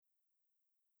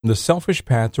The Selfish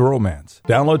Path to Romance.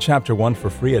 Download Chapter 1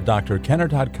 for free at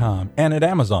drkenner.com and at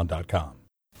amazon.com.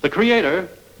 The Creator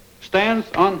stands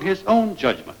on his own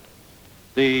judgment.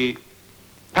 The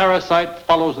parasite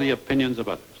follows the opinions of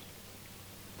others.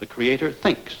 The Creator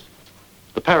thinks.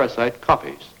 The parasite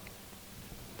copies.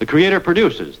 The Creator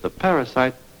produces. The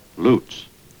parasite loots.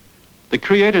 The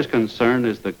Creator's concern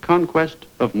is the conquest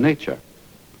of nature.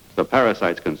 The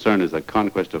parasite's concern is the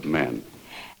conquest of men.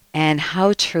 And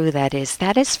how true that is.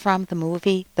 That is from the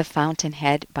movie The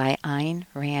Fountainhead by Ayn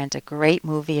Rand, a great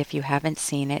movie if you haven't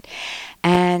seen it.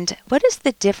 And what is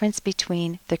the difference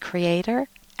between the Creator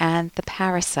and the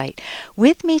parasite?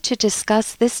 With me to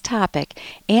discuss this topic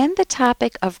and the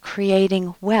topic of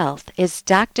creating wealth is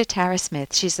Dr. Tara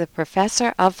Smith. She's a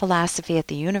professor of philosophy at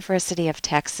the University of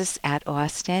Texas at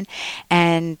Austin.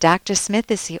 And Dr. Smith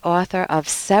is the author of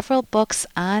several books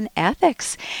on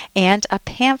ethics and a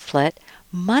pamphlet,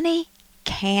 Money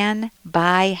Can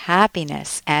Buy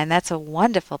Happiness. And that's a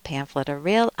wonderful pamphlet, a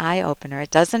real eye-opener.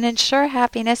 It doesn't ensure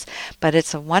happiness, but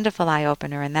it's a wonderful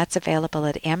eye-opener, and that's available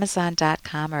at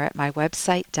amazon.com or at my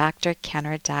website,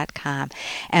 drkenner.com.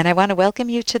 And I want to welcome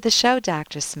you to the show,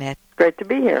 Dr. Smith. Great to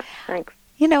be here. Thanks.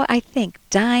 You know, I think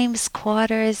dimes,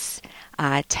 quarters,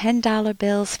 $10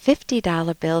 bills,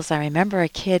 $50 bills. I remember a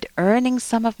kid earning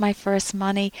some of my first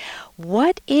money.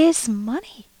 What is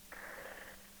money?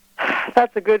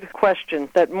 That's a good question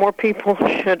that more people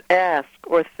should ask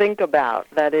or think about.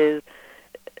 That is,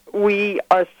 we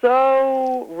are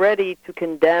so ready to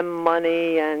condemn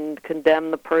money and condemn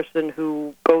the person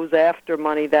who goes after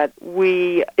money that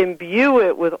we imbue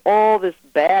it with all this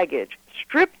baggage.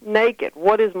 Stripped naked,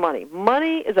 what is money?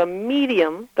 Money is a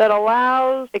medium that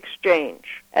allows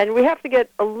exchange. And we have to get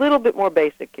a little bit more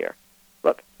basic here.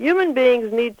 Look, human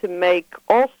beings need to make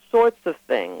all sorts of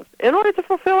things in order to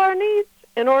fulfill our needs.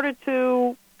 In order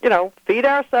to, feed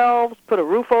ourselves, put a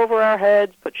roof over our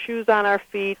heads, put shoes on our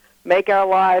feet, make our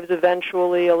lives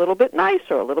eventually a little bit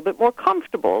nicer, a little bit more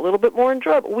comfortable, a little bit more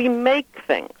enjoyable. We make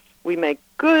things. We make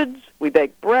goods, we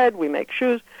bake bread, we make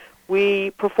shoes,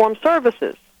 we perform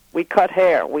services. We cut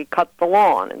hair, we cut the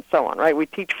lawn, and so on, right? We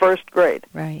teach first grade.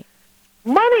 Right.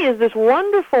 Money is this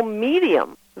wonderful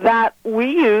medium that we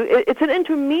use. It's an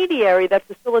intermediary that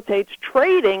facilitates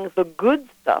trading the good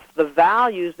stuff, the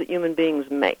values that human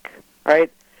beings make, right?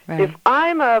 If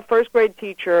I'm a first-grade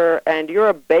teacher and you're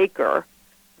a baker,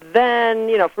 then,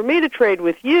 for me to trade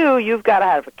with you, you've got to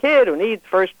have a kid who needs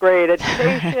first-grade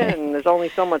education, and there's only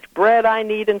so much bread I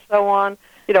need, and so on.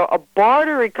 A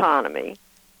barter economy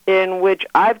in which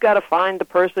I've got to find the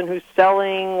person who's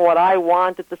selling what I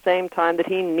want at the same time that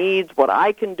he needs what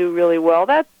I can do really well.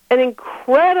 That's an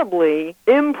incredibly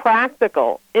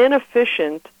impractical,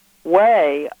 inefficient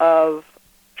way of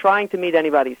trying to meet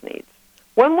anybody's needs.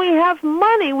 When we have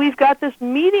money, we've got this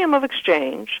medium of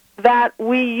exchange that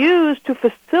we use to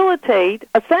facilitate,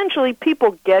 essentially,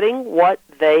 people getting what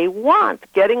they want,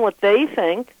 getting what they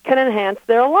think can enhance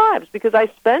their lives. Because I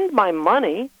spend my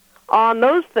money on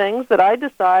those things that I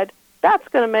decide that's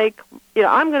going to make,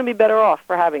 I'm going to be better off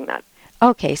for having that.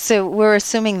 Okay, so we're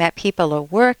assuming that people are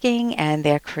working and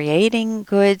they're creating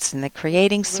goods and they're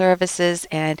creating services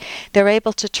and they're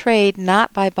able to trade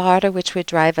not by barter, which would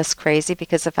drive us crazy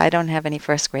because if I don't have any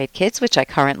first grade kids, which I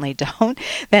currently don't,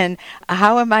 then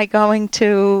how am I going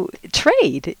to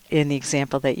trade in the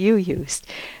example that you used?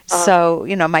 So,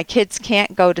 my kids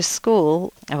can't go to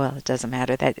school. Well, it doesn't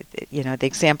matter that, the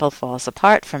example falls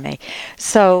apart for me.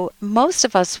 So most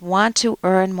of us want to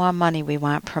earn more money. We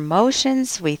want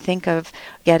promotions. We think of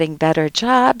getting better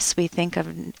jobs. We think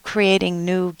of creating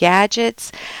new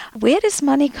gadgets. Where does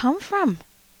money come from?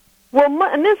 Well,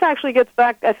 and this actually gets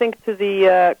back, I think, to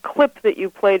the clip that you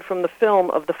played from the film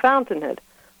of The Fountainhead.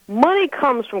 Money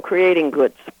comes from creating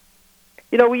goods.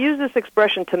 We use this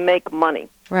expression to make money.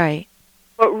 Right.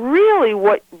 But really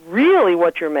what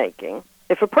you're making,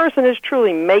 if a person is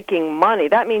truly making money,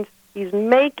 that means he's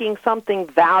making something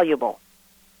valuable.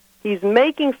 He's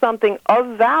making something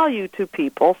of value to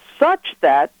people such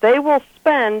that they will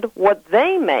spend what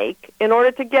they make in order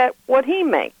to get what he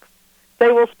makes.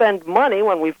 They will spend money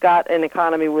when we've got an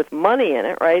economy with money in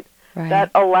it, right? That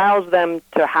allows them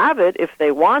to have it if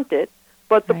they want it.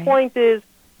 But the point is,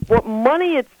 what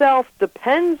money itself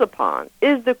depends upon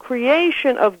is the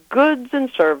creation of goods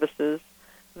and services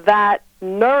that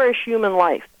nourish human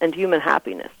life and human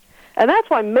happiness. And that's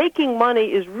why making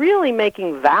money is really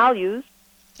making values.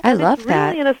 I love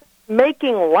that. Really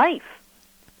making life.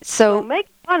 So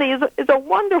making money is a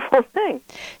wonderful thing.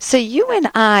 So you and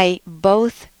I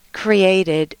both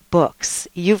created books.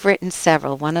 You've written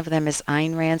several. One of them is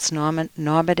Ayn Rand's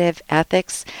Normative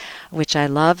Ethics, which I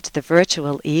loved, The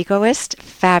Virtual Egoist,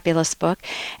 fabulous book.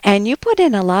 And you put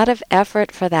in a lot of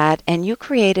effort for that, and you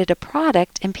created a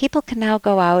product, and people can now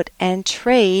go out and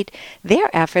trade their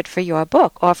effort for your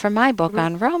book or for my book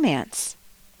on romance.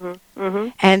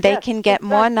 And they can get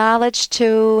more knowledge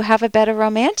to have a better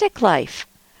romantic life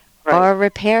or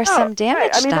repair some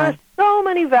damage done. There's so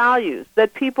many values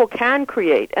that people can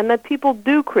create and that people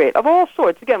do create of all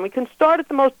sorts. Again, we can start at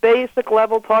the most basic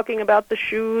level, talking about the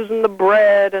shoes and the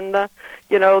bread and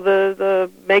the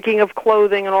making of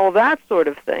clothing and all that sort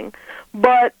of thing.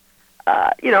 But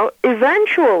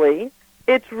eventually,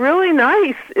 it's really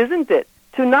nice, isn't it,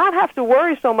 to not have to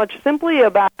worry so much simply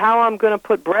about how I'm going to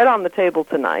put bread on the table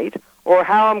tonight or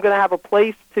how I'm going to have a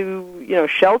place to,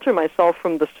 shelter myself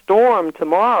from the storm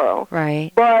tomorrow.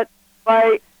 Right. But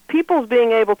by people's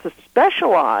being able to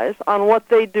specialize on what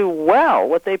they do well,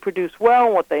 what they produce well,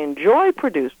 and what they enjoy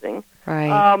producing,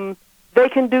 they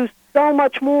can do so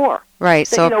much more. Right.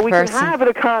 So we can have an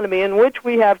economy in which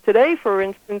we have today, for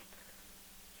instance,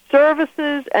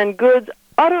 services and goods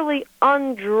utterly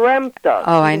undreamt of.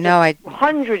 Oh, I know.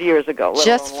 100 years ago.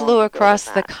 Just flew across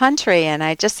the country, and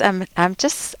I'm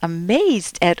just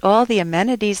amazed at all the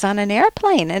amenities on an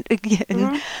airplane,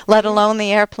 let alone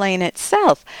the airplane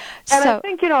itself. And I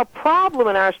think, a problem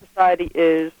in our society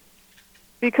is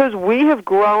because we have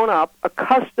grown up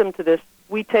accustomed to this,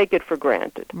 we take it for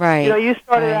granted. Right. You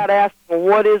started out asking,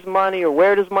 what is money or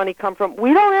where does money come from?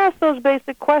 We don't ask those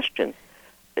basic questions.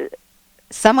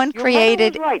 Someone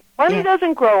created... Money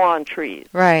doesn't grow on trees.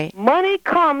 Right. Money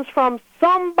comes from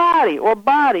somebody or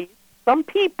bodies, some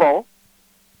people,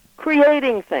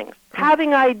 creating things,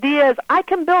 having ideas. I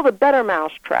can build a better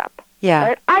mousetrap. Yeah.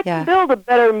 Right? I can build a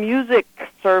better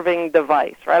music-serving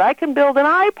device. Right? I can build an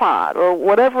iPod or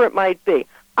whatever it might be.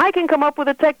 I can come up with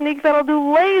a technique that'll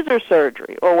do laser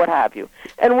surgery or what have you.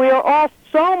 And we are all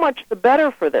so much the better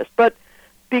for this. But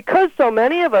because so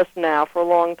many of us now, for a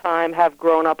long time, have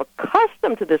grown up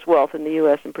accustomed to this wealth in the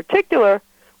U.S. in particular,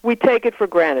 we take it for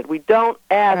granted. We don't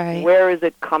ask, where is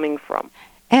it coming from?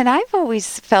 And I've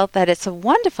always felt that it's a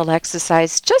wonderful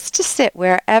exercise just to sit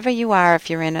wherever you are, if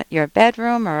you're in your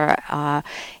bedroom or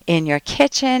in your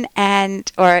kitchen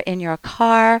or in your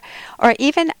car or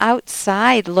even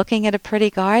outside looking at a pretty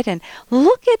garden.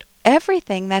 Look at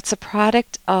everything that's a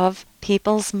product of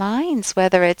people's minds,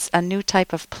 whether it's a new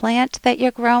type of plant that you're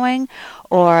growing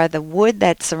or the wood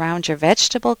that surrounds your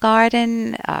vegetable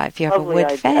garden, if you have a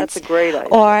wood fence. That's a great idea.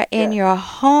 Or in your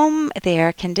home, the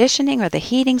air conditioning or the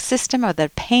heating system or the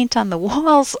paint on the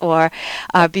walls or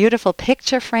beautiful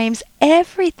picture frames.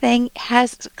 Everything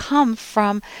has come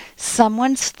from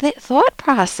someone's thought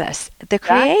process, the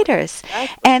creators.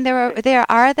 And there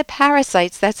are the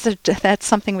parasites. That's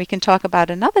something we can talk about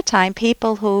another time.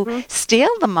 People who steal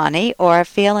the money or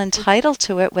feel entitled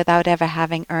to it without ever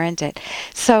having earned it.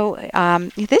 So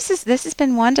this has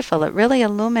been wonderful. It really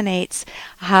illuminates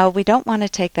how we don't want to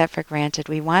take that for granted.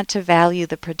 We want to value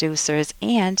the producers,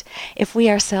 and if we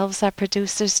ourselves are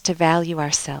producers, to value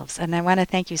ourselves. And I want to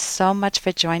thank you so much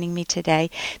for joining me today.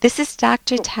 This is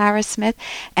Dr. Tara Smith,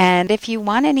 and if you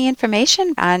want any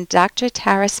information on Dr.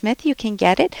 Tara Smith, you can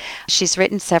get it. She's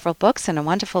written several books and a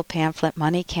wonderful pamphlet,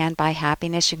 Money Can Buy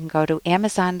Happiness. You can go to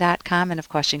Amazon.com, and of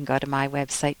course you can go to my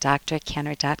website,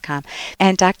 drkenner.com.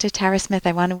 And Dr. Tara Smith,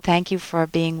 I want to thank you for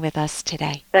being with us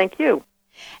today. Thank you.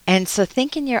 And so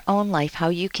think in your own life how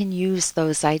you can use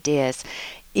those ideas.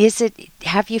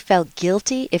 Have you felt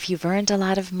guilty if you've earned a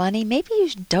lot of money? Maybe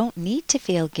you don't need to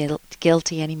feel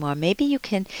guilty anymore. Maybe you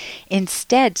can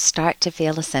instead start to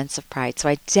feel a sense of pride. So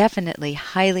I definitely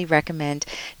highly recommend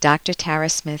Dr. Tara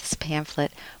Smith's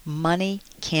pamphlet, Money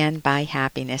Can Buy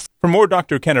Happiness. For more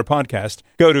Dr. Kenner podcast,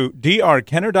 go to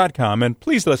drkenner.com and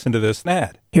please listen to this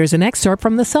ad. Here's an excerpt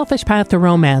from The Selfish Path to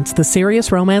Romance, the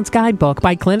Serious Romance Guidebook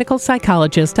by clinical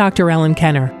psychologist Dr. Ellen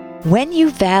Kenner. When you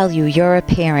value your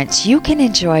appearance, you can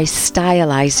enjoy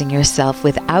stylizing yourself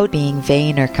without being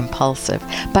vain or compulsive.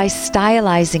 By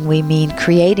stylizing, we mean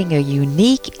creating a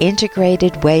unique,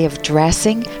 integrated way of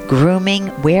dressing,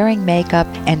 grooming, wearing makeup,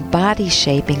 and body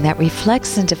shaping that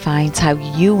reflects and defines how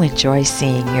you enjoy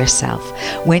seeing yourself.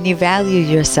 When you value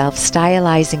yourself,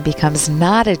 stylizing becomes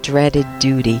not a dreaded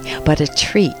duty, but a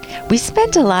treat. We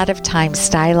spend a lot of time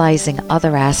stylizing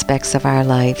other aspects of our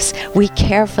lives. We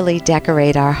carefully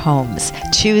decorate our homes,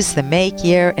 choose the make,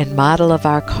 year, and model of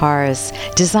our cars,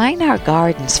 design our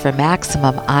gardens for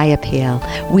maximum eye appeal.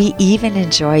 We even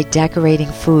enjoy decorating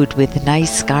food with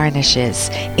nice garnishes.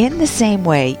 In the same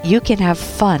way, you can have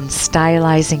fun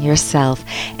stylizing yourself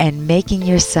and making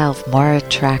yourself more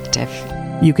attractive.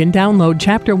 You can download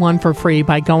Chapter 1 for free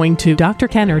by going to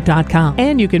drkenner.com,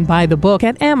 and you can buy the book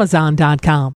at amazon.com.